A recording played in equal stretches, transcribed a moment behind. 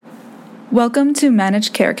Welcome to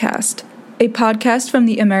Managed Carecast, a podcast from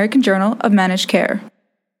the American Journal of Managed Care.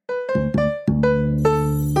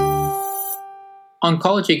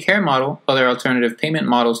 Oncology care model, other alternative payment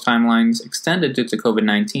models timelines extended due to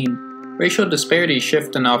COVID-19, racial disparities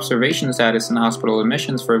shift in observation status in hospital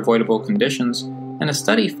admissions for avoidable conditions, and a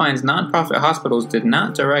study finds nonprofit hospitals did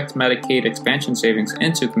not direct Medicaid expansion savings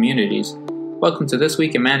into communities. Welcome to This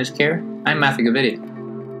Week in Managed Care. I'm Matthew Gavidia.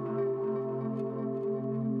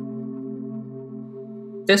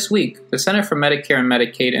 This week, the Center for Medicare and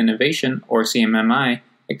Medicaid Innovation, or CMMI,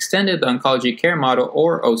 extended the Oncology Care Model,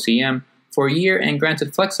 or OCM, for a year and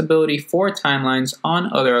granted flexibility for timelines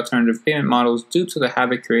on other alternative payment models due to the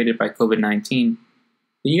havoc created by COVID-19.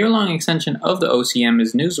 The year-long extension of the OCM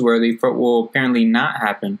is newsworthy for what will apparently not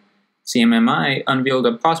happen. CMMI unveiled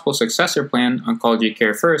a possible successor plan, Oncology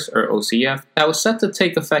Care First, or OCF, that was set to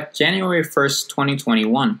take effect January 1st,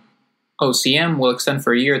 2021. OCM will extend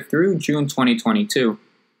for a year through June 2022.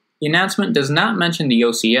 The announcement does not mention the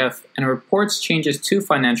OCF and reports changes to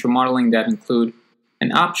financial modeling that include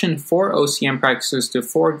an option for OCM practices to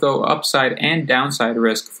forego upside and downside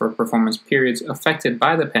risk for performance periods affected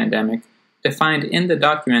by the pandemic, defined in the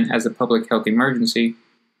document as a public health emergency.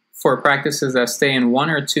 For practices that stay in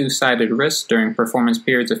one or two-sided risk during performance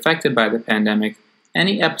periods affected by the pandemic,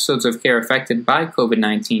 any episodes of care affected by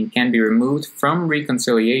COVID-19 can be removed from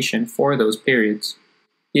reconciliation for those periods.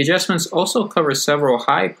 The adjustments also cover several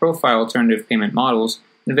high-profile alternative payment models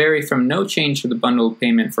and vary from no change to the bundled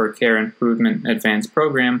payment for care improvement advance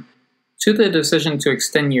program to the decision to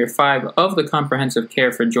extend year 5 of the Comprehensive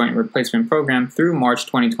Care for Joint Replacement program through March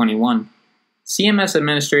 2021. CMS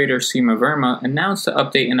Administrator Seema Verma announced the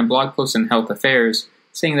update in a blog post in Health Affairs,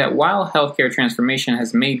 saying that while healthcare transformation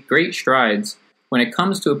has made great strides, when it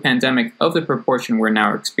comes to a pandemic of the proportion we're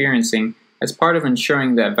now experiencing, as part of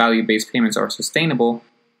ensuring that value-based payments are sustainable,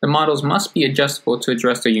 the models must be adjustable to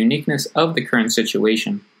address the uniqueness of the current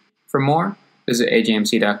situation. For more, visit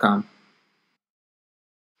ajmc.com.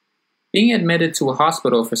 Being admitted to a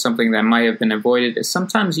hospital for something that might have been avoided is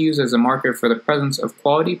sometimes used as a marker for the presence of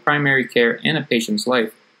quality primary care in a patient's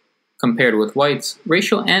life. Compared with whites,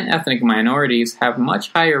 racial and ethnic minorities have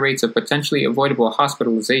much higher rates of potentially avoidable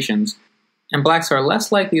hospitalizations, and blacks are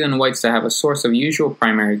less likely than whites to have a source of usual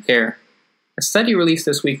primary care. A study released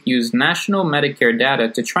this week used national Medicare data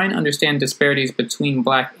to try and understand disparities between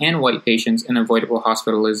black and white patients in avoidable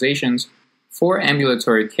hospitalizations for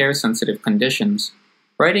ambulatory care-sensitive conditions.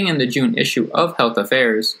 Writing in the June issue of Health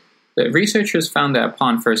Affairs, the researchers found that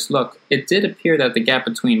upon first look, it did appear that the gap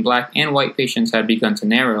between black and white patients had begun to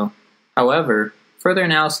narrow. However, further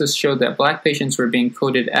analysis showed that black patients were being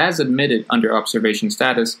coded as admitted under observation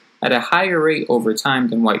status at a higher rate over time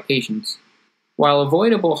than white patients. While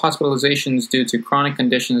avoidable hospitalizations due to chronic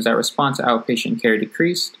conditions that respond to outpatient care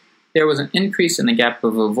decreased, there was an increase in the gap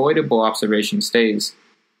of avoidable observation stays.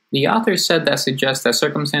 The authors said that suggests that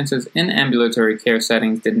circumstances in ambulatory care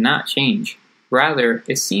settings did not change. Rather,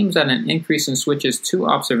 it seems that an increase in switches to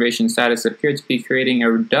observation status appeared to be creating a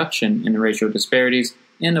reduction in racial disparities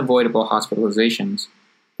in avoidable hospitalizations.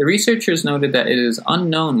 The researchers noted that it is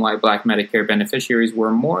unknown why black Medicare beneficiaries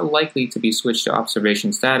were more likely to be switched to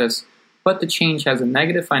observation status, but the change has a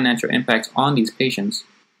negative financial impact on these patients.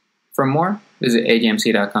 For more, visit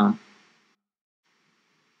ajmc.com.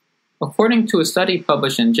 According to a study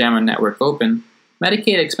published in JAMA Network Open,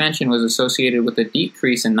 Medicaid expansion was associated with a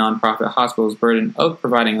decrease in nonprofit hospitals' burden of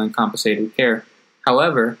providing uncompensated care.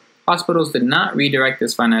 However, hospitals did not redirect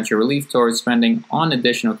this financial relief towards spending on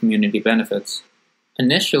additional community benefits.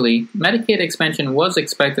 Initially, Medicaid expansion was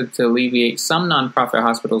expected to alleviate some nonprofit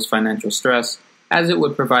hospitals' financial stress, as it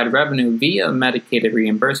would provide revenue via Medicaid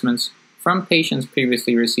reimbursements from patients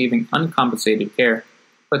previously receiving uncompensated care.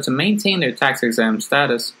 But to maintain their tax-exempt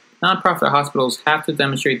status, nonprofit hospitals have to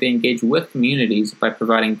demonstrate they engage with communities by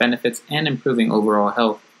providing benefits and improving overall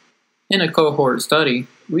health. In a cohort study,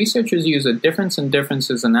 researchers used a difference in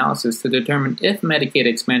differences analysis to determine if Medicaid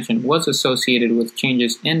expansion was associated with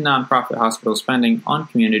changes in nonprofit hospital spending on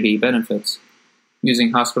community benefits.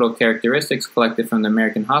 Using hospital characteristics collected from the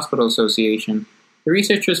American Hospital Association, the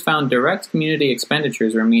researchers found direct community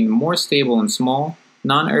expenditures remained more stable in small,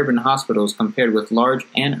 non-urban hospitals compared with large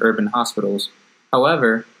and urban hospitals.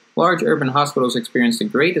 However, large urban hospitals experienced the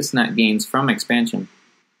greatest net gains from expansion.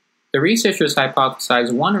 The researchers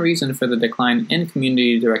hypothesized one reason for the decline in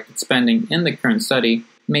community-directed spending in the current study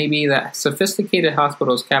may be that sophisticated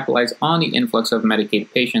hospitals capitalize on the influx of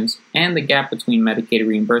Medicaid patients and the gap between Medicaid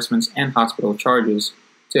reimbursements and hospital charges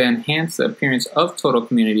to enhance the appearance of total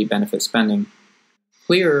community benefit spending.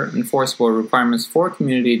 clearer, enforceable requirements for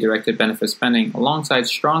community-directed benefit spending alongside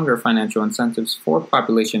stronger financial incentives for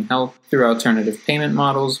population health through alternative payment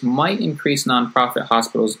models might increase nonprofit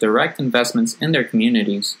hospitals' direct investments in their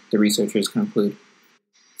communities, the researchers conclude.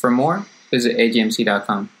 For more, visit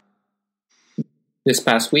AJMC.com. This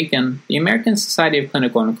past weekend, the American Society of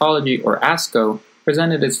Clinical Oncology, or ASCO,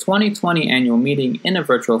 presented its 2020 annual meeting in a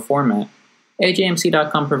virtual format.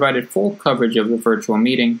 AJMC.com provided full coverage of the virtual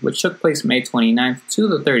meeting, which took place May 29th to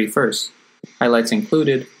the 31st. Highlights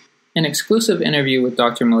included an exclusive interview with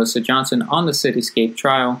Dr. Melissa Johnson on the Cityscape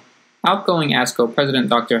trial. Outgoing ASCO President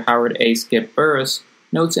Dr. Howard A. Skip Burris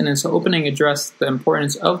notes in his opening address the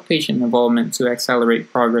importance of patient involvement to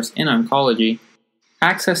accelerate progress in oncology.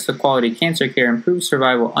 Access to quality cancer care improves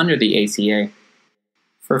survival under the ACA.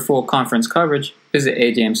 For full conference coverage, visit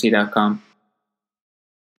AJMC.com.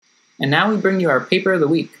 And now we bring you our Paper of the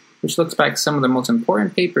Week, which looks back at some of the most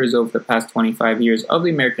important papers over the past 25 years of the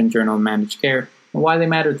American Journal of Managed Care and why they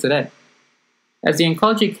matter today. As the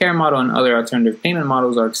oncology care model and other alternative payment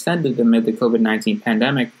models are extended amid the COVID-19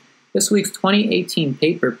 pandemic, this week's 2018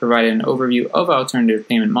 paper provided an overview of alternative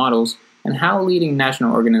payment models and how leading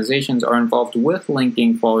national organizations are involved with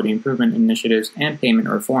linking quality improvement initiatives and payment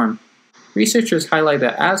reform. Researchers highlight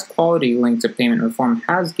that as quality linked to payment reform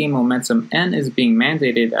has gained momentum and is being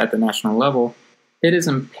mandated at the national level, it is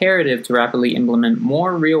imperative to rapidly implement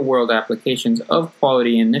more real-world applications of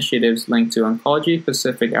quality initiatives linked to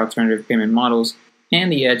oncology-specific alternative payment models and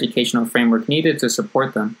the educational framework needed to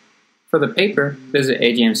support them. For the paper, visit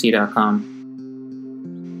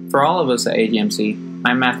AJMC.com. For all of us at AJMC,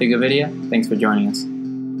 I'm Matthew Gavidia. Thanks for joining us.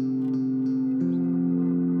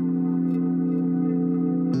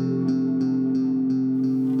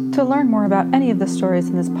 To learn more about any of the stories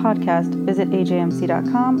in this podcast, visit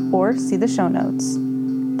ajmc.com or see the show notes.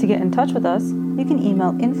 To get in touch with us, you can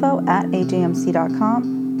email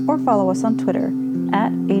info@ajmc.com or follow us on Twitter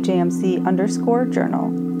 @AJMC_journal.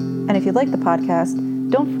 And if you like the podcast,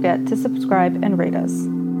 don't forget to subscribe and rate us.